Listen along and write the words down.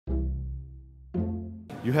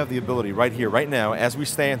you have the ability right here, right now, as we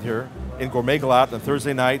stand here in Gourmet Galat on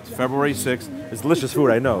Thursday night, February 6th. It's delicious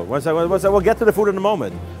food, I know. We'll get to the food in a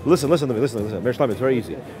moment. Listen to me, listen. Meir Shlomo, it's very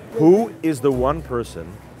easy. Who is the one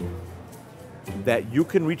person that you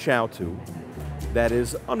can reach out to that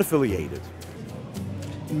is unaffiliated?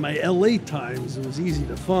 In my LA times, it was easy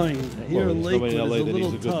to find. Here in Lakewood, in LA it's a that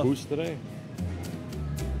little needs a good tough. boost today.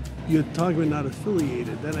 You're talking about not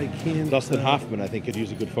affiliated. That I can't. Dustin Hoffman, I think, could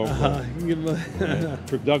use a good phone call. You can give him a-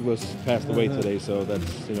 Kirk Douglas passed away today, so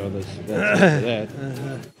that's that.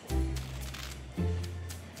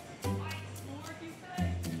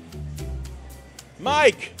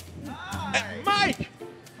 Mike! Mike!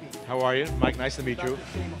 How are you? Mike, nice to meet you.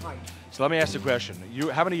 So let me ask you a question.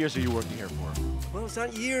 How many years are you working here for? Well, it's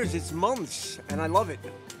not years, it's months, and I love it.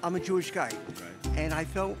 I'm a Jewish guy, and I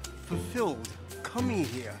felt fulfilled coming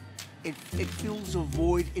here. It fills a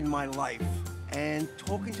void in my life. And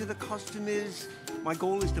talking to the customers, my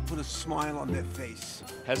goal is to put a smile on their face.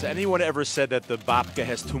 Has anyone ever said that the babka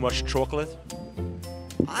has too much chocolate?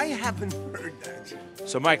 I haven't heard that.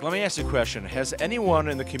 So Mike, let me ask you a question. Has anyone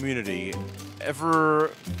in the community ever,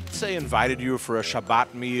 say, invited you for a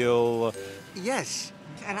Shabbat meal? Yes,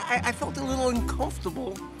 and I felt a little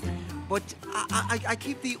uncomfortable, but I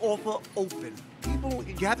keep the offer open. People,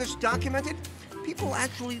 you have this documented? People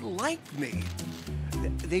actually like me.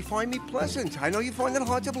 They find me pleasant. I know you find it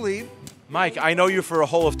hard to believe. Mike, I know you for a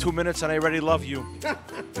whole of 2 minutes and I already love you.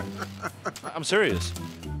 I'm serious.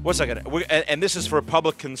 1 second. And this is for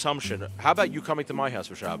public consumption. How about you coming to my house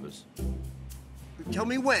for Shabbos? Tell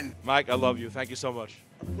me when. Mike, I love you. Thank you so much.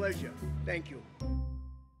 A pleasure. Thank you.